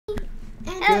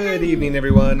Good evening,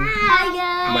 everyone. Hi,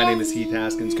 guys. My name is Heath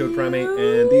Haskins, Code Primate,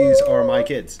 and these are my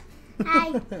kids.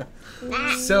 Hi.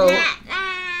 So,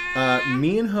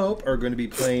 me and Hope are going to be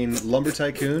playing Lumber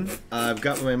Tycoon. I've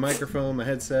got my microphone, my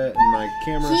headset, and my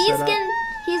camera set up.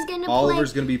 He's gonna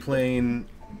Oliver's going to be playing.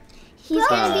 He's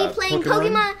gonna be playing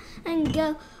Pokemon and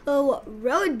go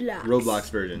Roblox. Roblox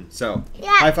version. So,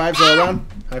 Yeah. high fives all around.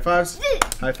 High fives.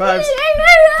 High fives.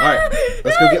 All right,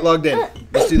 let's go get logged in.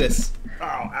 Let's do this. Ow,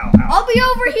 ow, ow. I'll be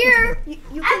over here.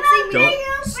 You can see me.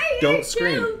 Don't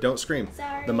scream. Don't scream.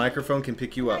 Sorry. The microphone can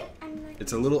pick you up.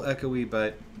 It's a little echoey,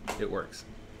 but it works.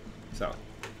 So,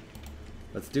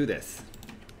 let's do this.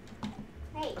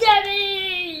 Hey.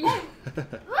 Daddy!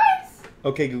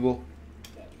 Okay, Google.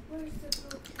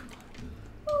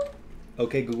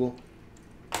 Okay, Google.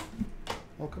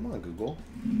 Oh, come on, Google.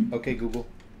 Okay, Google.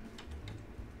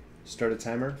 Start a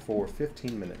timer for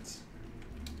 15 minutes.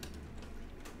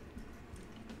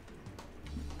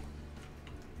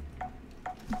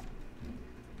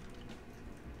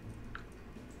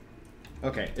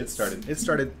 Okay, it started. It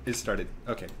started.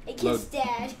 Okay. I kissed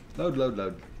Dad.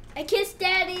 Load. I kissed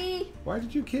Daddy. Why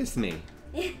did you kiss me?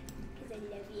 Because I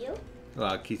love you.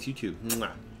 Well, I'll kiss you too. Mwah.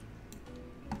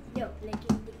 No, like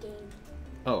in the game.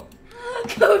 Oh.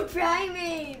 Code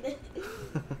Primate.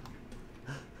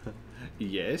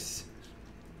 Yes.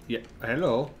 Yeah.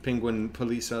 Hello, Penguin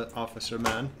Police Officer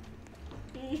Man.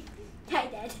 Hi,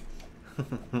 Dad.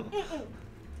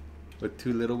 With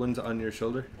two little ones on your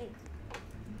shoulder.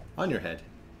 On your head.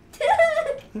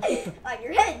 On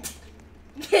your head.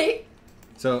 Okay.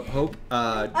 So, Hope,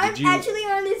 I'm actually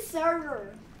on this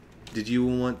server. Did you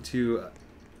want to...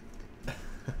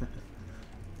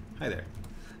 Hi there.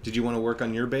 Did you want to work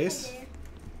on your base?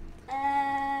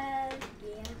 Yeah.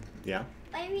 Yeah?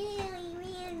 I really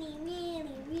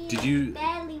Did you...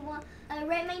 badly want to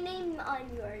write my name on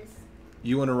yours.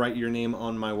 You want to write your name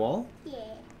on my wall? Yeah.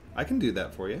 I can do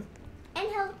that for you. And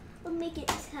we'll make it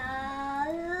tall.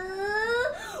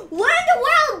 What in the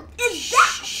world is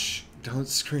that? Shh! Don't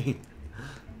scream.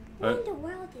 What in the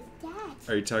world is that?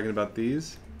 Are you talking about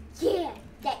these? Yeah,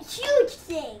 that huge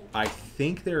thing. I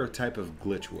think they're a type of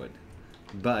glitchwood,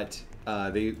 but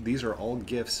these are all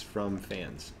gifts from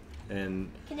fans, and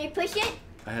Can I push it?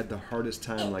 I had the hardest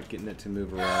time like getting it to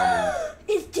move around.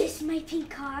 Is this my pink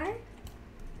car?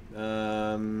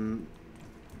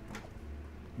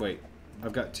 Wait,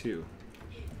 I've got two.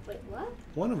 Wait, what?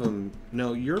 One of them,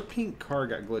 no, your pink car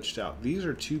got glitched out. These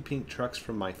are two pink trucks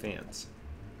from my fans.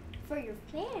 For your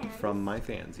fans? From my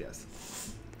fans,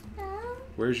 yes. Oh.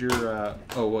 Where's your?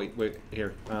 Oh wait,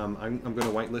 here. I'm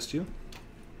gonna whitelist you.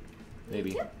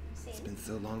 Maybe. It's been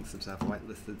so long since I've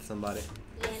whitelisted somebody.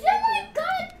 Yeah, I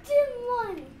got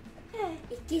one.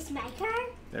 Is this my car?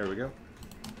 There we go.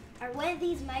 Are one of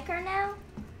these my car now?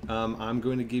 I'm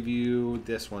going to give you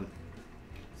this one.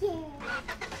 Yeah.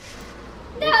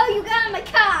 No, you got my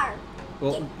car.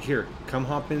 Well, here, come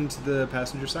hop into the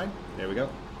passenger side. There we go.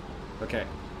 Okay.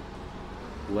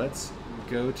 Let's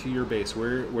go to your base.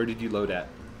 Where did you load at?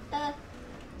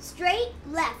 Straight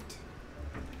left.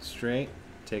 Straight,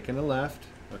 taking a left.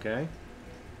 Okay.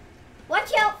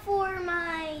 Watch out for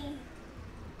my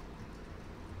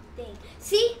thing.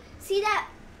 See that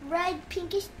red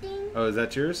pinkish thing? Oh, is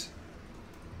that yours?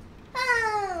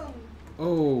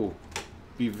 Oh,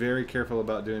 be very careful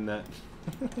about doing that.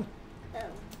 Oh.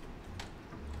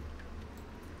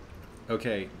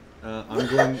 Okay, I'm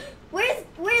going.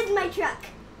 Where's my truck?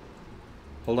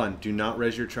 Hold on. Do not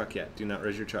res your truck yet. Do not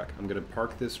res your truck. I'm going to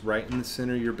park this right in the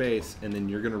center of your base, and then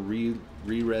you're going to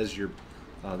re-res your...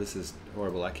 Oh, this is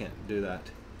horrible. I can't do that.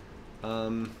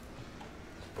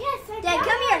 Yes, Dad,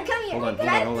 come here. Hold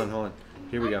on.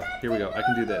 Here we go. I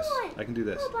can do this.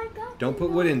 Oh my God. Don't put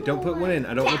wood in. Don't put wood in.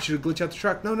 I don't want you to glitch out the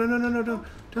truck. No. Don't.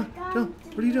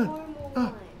 What are you doing?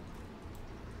 Oh.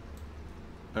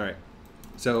 All right.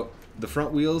 So the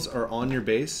front wheels are on your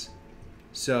base.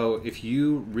 So if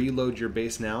you reload your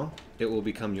base now, it will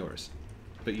become yours.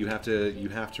 But you have to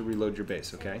reload your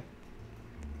base, okay?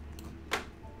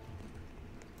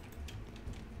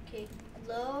 Okay,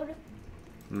 load.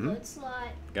 Mm-hmm. Load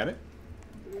slot. Got it?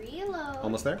 Reload.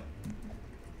 Almost there?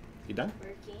 You done?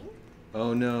 Working.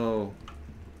 Oh no.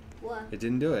 What? It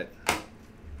didn't do it.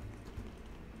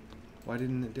 Why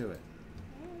didn't it do it?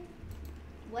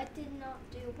 What did not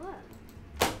do what?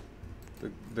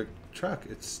 The truck,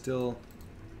 it's still...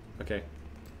 Okay.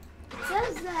 It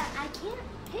says that I can't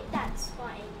pick that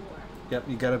spot anymore. Yep,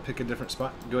 you gotta pick a different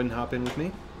spot. Go ahead and hop in with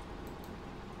me.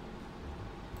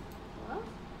 What?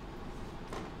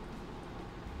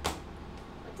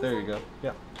 There you go.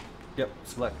 Yep,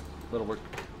 select. That'll work.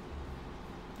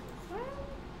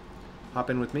 Hop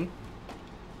in with me.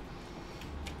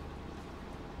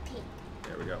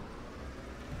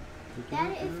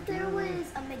 That if there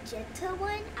was a magenta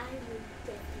one, I would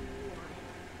definitely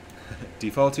want it.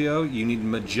 Defaultio, you need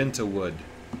magenta wood.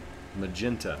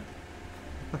 Magenta.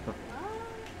 What?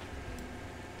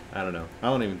 I don't know. I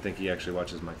don't even think he actually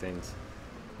watches my things,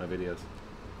 my videos.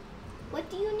 What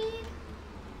do you need?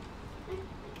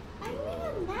 I need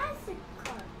a magic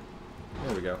carpet.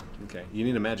 There we go. Okay. You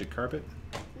need a magic carpet?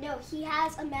 No, he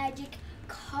has a magic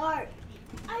carp.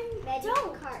 I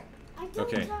don't. Carp. I don't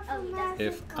Okay. have a magic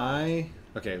If carp. I...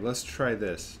 Okay, let's try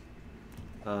this.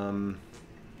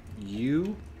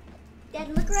 You... Dad,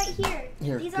 look right here.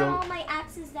 Here, These go. are all my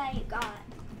axes that I got.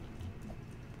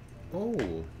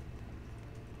 Oh.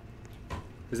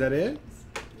 Is that it?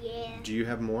 Yeah. Do you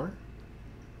have more?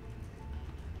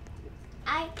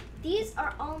 These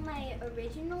are all my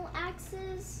original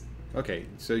axes. Okay,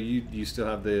 so you still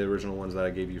have the original ones that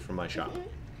I gave you from my shop. Mhm.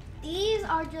 These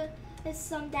are just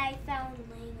some that I found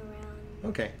laying around.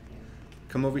 Okay.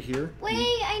 Come over here. Wait,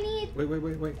 I need.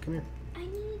 Wait. Come here. I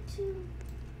need to.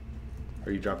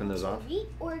 Are you dropping those off?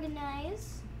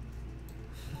 Reorganize.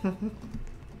 Wait,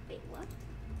 what?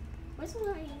 Where's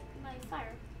my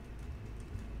fire?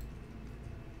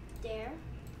 There.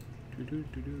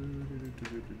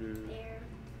 There.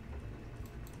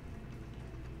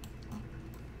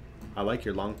 I like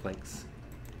your long planks.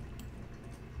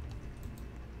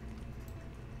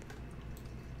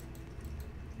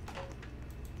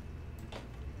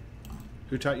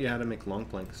 Who taught you how to make long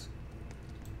planks?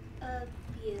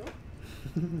 You.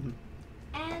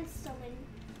 And someone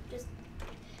just.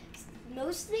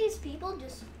 Most of these people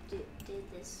just did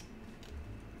this.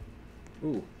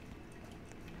 Ooh.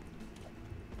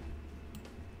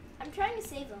 I'm trying to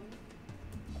save them.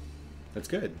 That's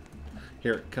good.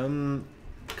 Here, come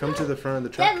to the front of the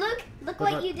truck. Dad, look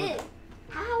what you did.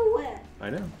 Ow! I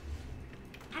know.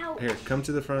 Ow! Here, come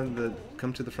to the front of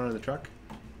the truck.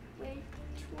 Wait,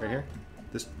 Right here.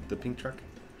 The pink truck.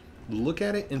 Look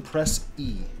at it and press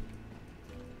E.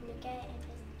 Look at it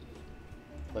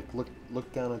and just Like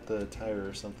look down at the tire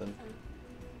or something.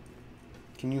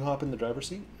 Can you hop in the driver's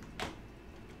seat?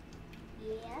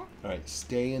 Yeah. All right,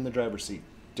 stay in the driver's seat.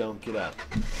 Don't get out.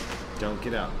 Don't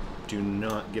get out. Do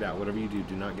not get out. Whatever you do,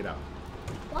 do not get out.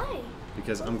 Why?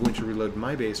 Because I'm going to reload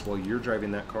my base while you're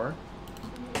driving that car,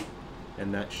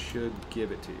 and that should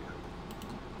give it to you.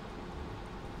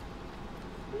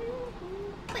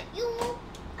 But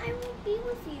I won't be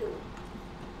with you.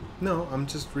 No, I'm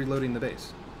just reloading the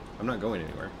base. I'm not going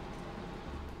anywhere.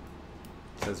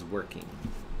 It says working.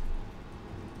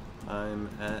 I'm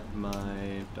at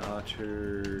my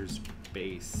daughter's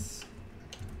base.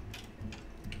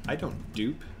 I don't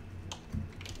dupe.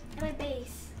 At my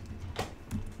base.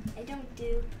 I don't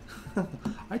dupe.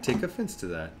 I take offense to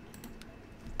that.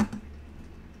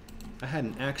 I had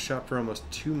an axe shop for almost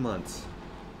 2 months.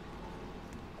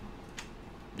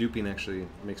 Duping actually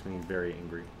makes me very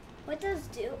angry. What does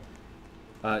dupe?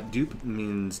 Dupe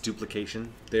means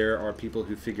duplication. There are people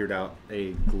who figured out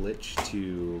a glitch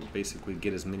to basically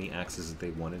get as many axes as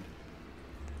they wanted.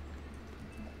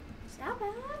 Is that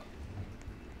bad?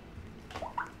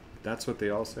 That's what they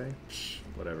all say? Psh,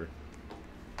 whatever.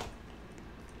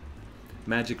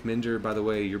 Magic Minder, by the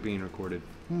way, you're being recorded.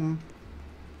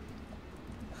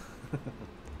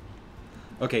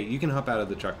 Okay, you can hop out of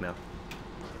the truck now.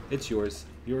 It's yours.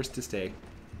 Yours to stay.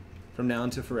 From now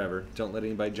until forever. Don't let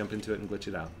anybody jump into it and glitch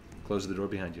it out. Close the door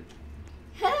behind you.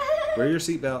 Wear your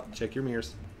seatbelt. Check your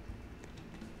mirrors.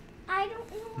 I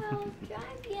don't know how to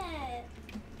drive yet.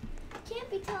 You can't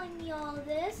be telling me all of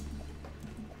this.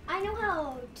 I know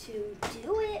how to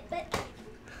do it, but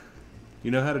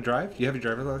You know how to drive? You have your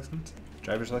driver's license?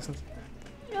 Driver's license?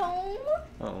 no.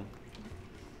 Uh-oh.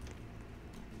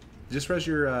 Just res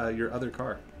your other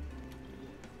car.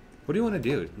 What do you want to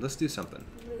do? Let's do something.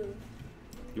 Move.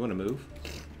 You want to move?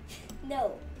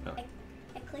 No. Oh.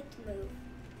 I clicked move,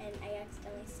 and I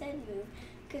accidentally said move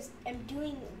because I'm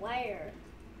doing wire.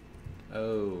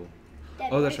 Oh. Dad,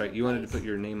 Oh, that's where's right. your You wanted to base? put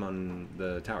your name on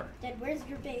the tower. Dad, where's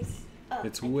your base? Oh,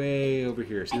 It's way over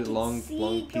here. See I the can long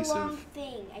see piece the long of...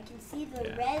 thing. I can see the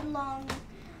Yeah. red long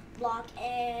block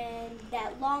and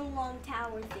that long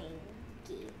tower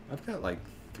thing. I've got like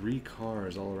 3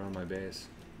 cars all around my base.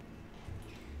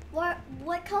 What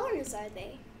colors are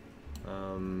they?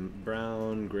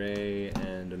 Brown, gray,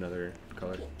 and another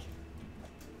color. Pink.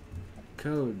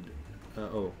 Code.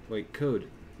 Oh, wait. Code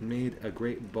made a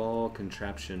great ball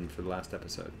contraption for the last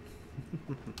episode.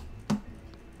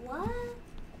 What?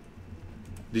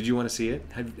 Did you want to see it?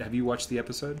 Have you watched the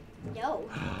episode? No.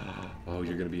 Oh,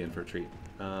 you're gonna be in for a treat.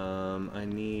 I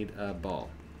need a ball.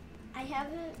 I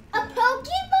haven't. A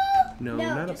Pokeball? No,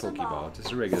 not a just ball. Pokeball.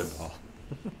 Just a regular ball.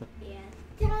 Yeah.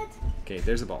 Dad. Okay,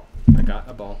 there's a ball. I got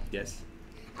a ball. Yes.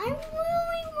 I really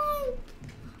want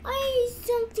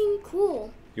something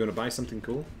cool. You want to buy something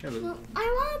cool? Yeah, Well, I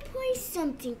want to play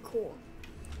something cool.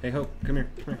 hey, Hope, come here.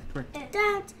 Come here. Come here.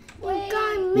 Dad, Wait. you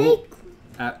gotta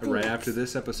make. Right after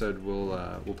this episode, we'll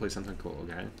play something cool.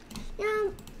 Okay.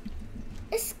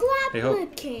 A scrap Hey, Hope.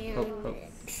 mechanics. Hope.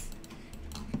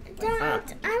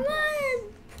 Dad, I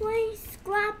want to play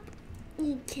scrap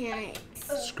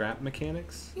mechanics. Scrap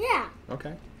mechanics? Yeah.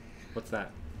 Okay. What's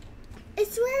that?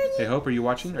 It's where you. Hey, Hope, are you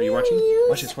watching? Are you you watching? use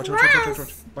Watch this. Watch.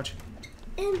 Watch.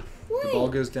 And play. The ball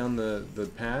goes down the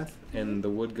path, and the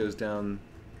wood goes down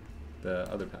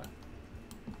the other path.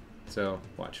 So,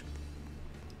 watch.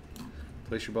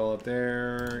 Place your ball up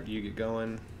there. You get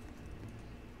going.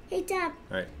 Hey, Dad.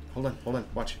 All right. Hold on.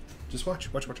 Watch. Just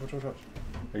watch. Watch.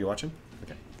 Are you watching?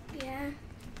 Okay. Yeah.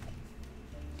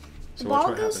 So The watch ball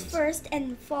what goes happens. first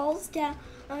and falls down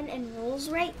and rolls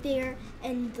right there,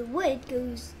 and the wood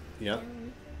goes Yep.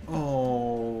 down.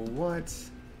 Oh, what?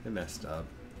 It messed up.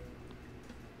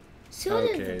 So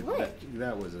Okay, did the wood.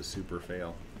 that was a super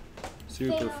fail.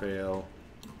 Super fail.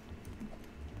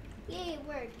 Yay, it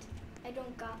worked. I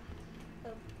don't got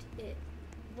it.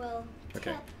 Well,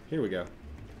 Okay, here we go.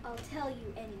 I'll tell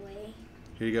you anyway.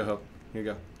 Here you go, Hope. Here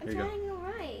you go. I'm Here you go. trying to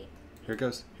write. Here it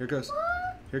goes. Here it goes.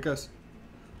 Here it goes.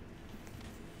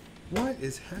 What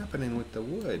is happening with the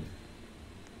wood?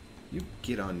 You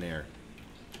get on there.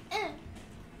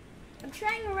 I'm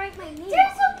trying to write my name. There's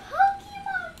a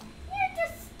Pokemon near the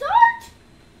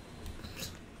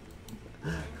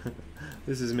start.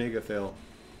 This is mega fail.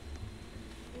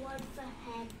 What the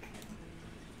heck?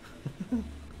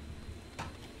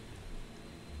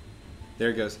 There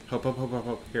it goes.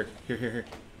 Hope. Here. Here.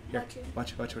 Watch it.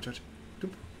 Watch.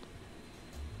 Doop.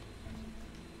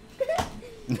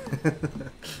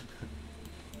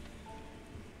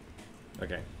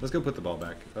 Okay, let's go put the ball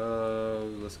back.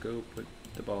 Let's go put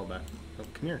the ball back. Oh,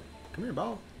 come here,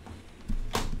 ball.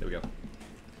 There we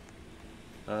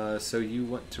go. So you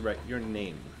want to write your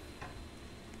name.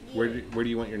 Yeah. Where do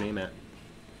you want your name at?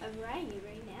 I'm writing it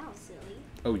right now, silly.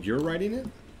 Oh, you're writing it?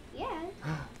 Yeah.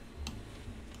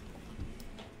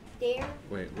 There.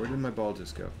 Wait, where did my ball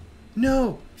just go?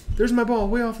 No! There's my ball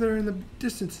way off there in the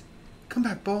distance. Come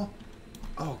back, ball.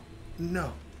 Oh,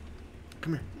 no.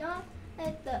 Come here. Not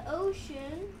at the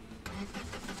ocean.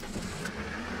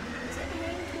 Is it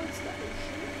heading towards the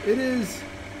ocean? It is.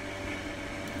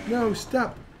 No,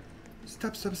 stop.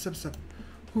 Stop.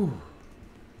 Whew.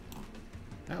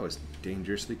 That was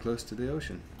dangerously close to the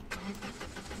ocean.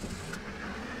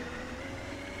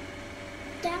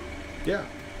 Dad, Yeah.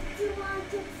 do you want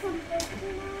to get some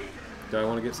Pokemon? Do I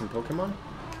want to get some Pokemon?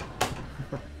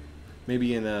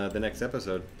 Maybe in the next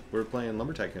episode. We're playing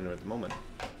Lumber Tycoon at the moment.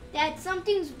 Dad,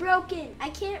 something's broken. I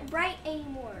can't write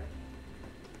anymore.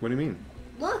 What do you mean?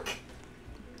 Look.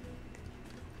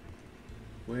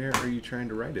 Where are you trying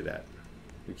to write it at?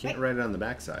 You can't write it on the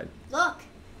backside. Look.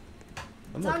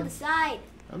 I'm It's on looking. the side.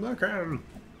 I'm looking.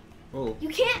 Oh. You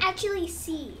can't actually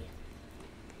see.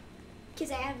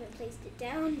 Because I haven't placed it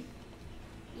down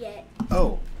yet.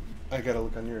 Oh. I gotta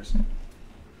look on yours.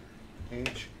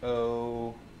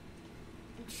 H-O...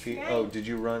 Oh, did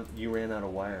you run? You ran out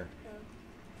of wire. Oh.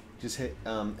 Just hit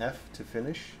F to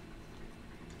finish.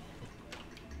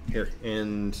 Here,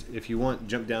 and if you want,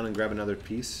 jump down and grab another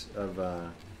piece of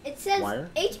It says wire.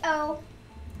 H-O.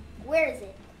 Where is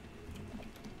it?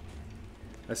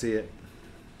 I see it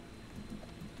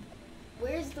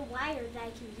Where's the wire that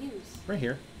I can use? right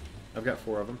here. I've got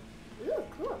 4 of them. Ooh,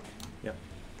 cool. Yep.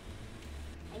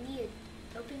 I need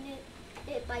to open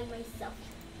it by myself.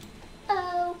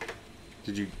 Oh.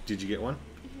 Did you get one?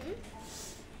 Mhm.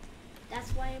 That's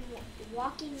why I'm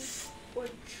walking or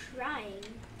trying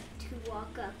to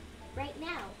walk up right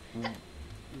now.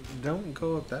 Don't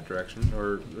go up that direction,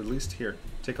 or at least here.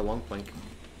 Take a long plank.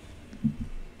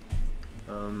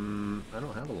 I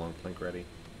don't have a long plank ready.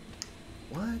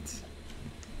 What?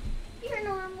 You're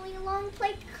normally long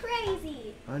plank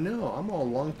crazy. I know. I'm all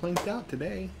long planked out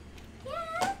today.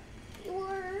 Yeah, you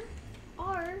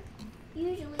are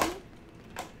usually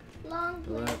long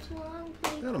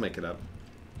plank. That'll make it up.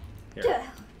 Here. Duh.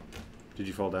 Did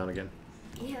you fall down again?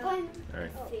 Yeah. All right.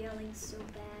 I'm failing so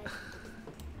bad.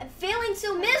 I'm failing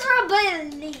so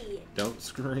miserably. Don't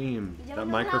scream. You don't That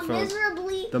know microphone. how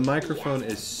miserably. The microphone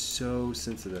Yes. is so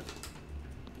sensitive.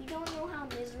 You don't know how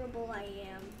miserable I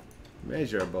am.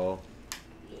 Measurable.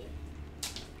 Yeah.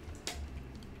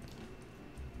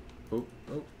 Oh,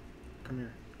 come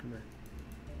here.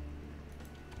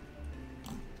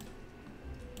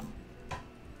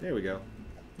 There we go.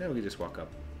 Now we can just walk up.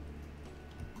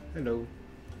 Hello.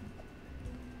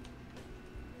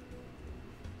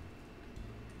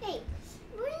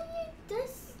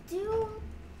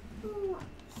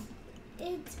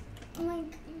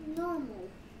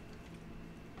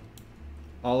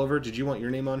 Oliver, did you want your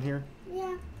name on here?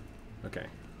 Yeah. Okay.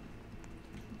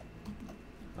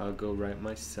 I'll go write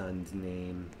my son's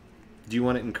name. Do you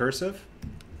want it in cursive?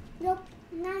 Nope,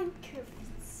 not in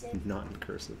cursive. Not in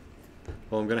cursive.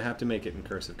 Well, I'm going to have to make it in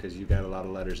cursive because you got a lot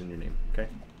of letters in your name, okay?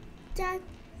 Dad,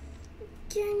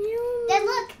 can you... Dad,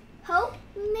 look! Hope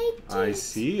make it. I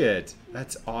see it.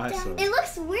 That's awesome. It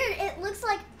looks weird. It looks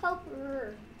like Hope.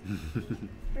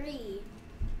 Free.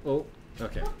 Oh,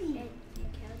 okay. Hopey.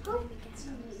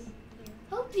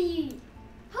 Hopey.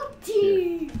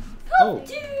 Hopey. Oh.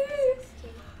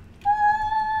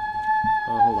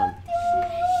 Oh, hold on.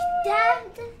 Dad,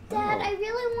 Oh. I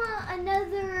really want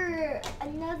another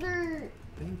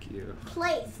Thank you.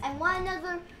 place. I want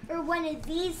one of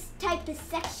these type of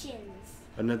sections.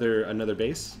 Another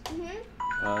base?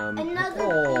 Mm-hmm. Another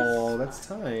Oh, base. that's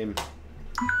time.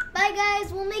 Bye,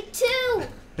 guys. We'll make 2.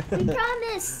 We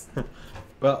promise.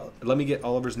 Well, let me get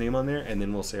Oliver's name on there, and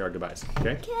then we'll say our goodbyes,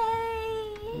 okay? Okay.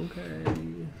 Okay.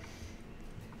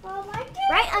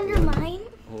 Right under mine.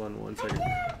 Hold on one second.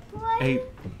 Hey,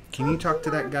 can you talk to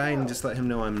that guy and just let him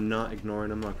know I'm not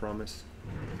ignoring him, I promise?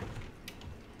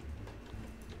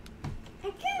 I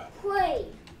can't play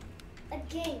a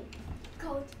game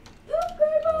called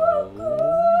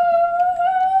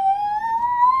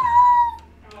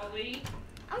Ollie.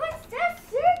 I'm gonna start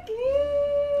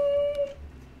circuit.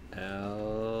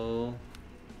 L.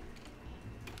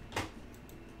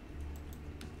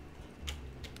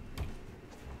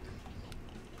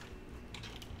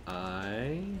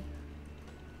 I.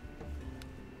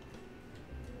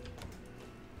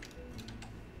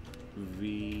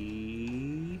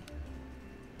 V.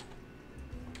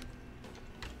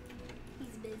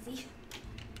 He's busy.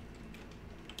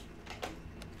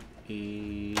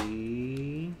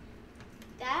 E.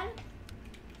 Dad,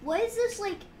 what is this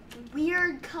like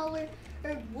weird color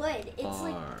or wood? It's R.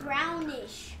 like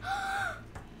brownish.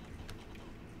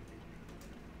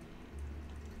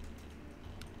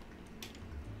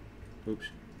 Oops.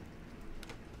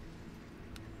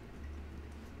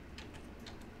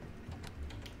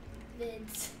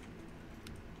 Vids.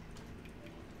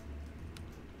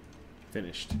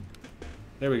 Finished.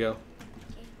 There we go.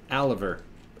 Oliver.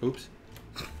 Oops.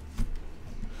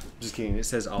 Just kidding. It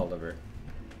says Oliver.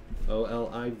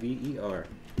 Oliver.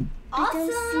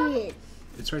 Awesome. it.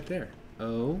 It's right there.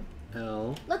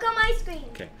 O-L. Look on my screen.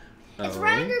 Okay. It's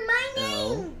right under my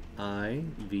name.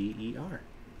 L-I-V-E-R.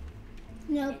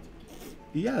 Nope.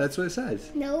 Yeah, that's what it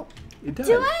says. Nope. It does.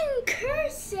 Do it in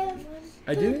cursive.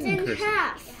 I did it in in cursive.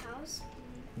 half.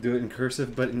 Do it in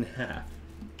cursive, but in half.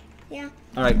 Yeah.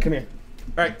 All right, come here.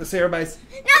 All right, let's say our byes.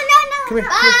 No. Come here.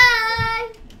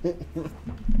 Bye.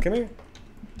 Come here.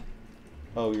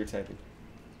 Oh, you're typing.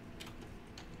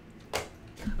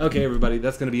 Okay, everybody,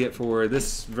 that's going to be it for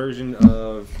this version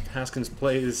of Haskins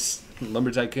Plays Lumber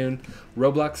Tycoon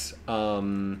Roblox.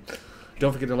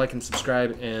 Don't forget to like and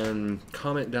subscribe and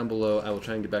comment down below. I will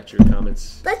try and get back to your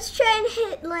comments. Let's try and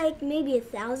hit like maybe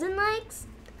 1,000 likes.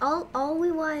 All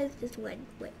we want is just one.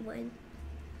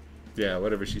 Yeah,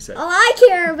 whatever she said. All I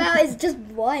care about is just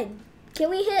one. Can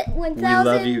we hit 1,000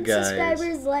 love you guys.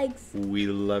 subscribers likes? We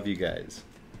love you guys.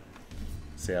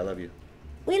 Say I love you.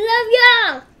 We love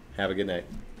y'all. Have a good night.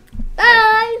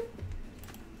 Bye.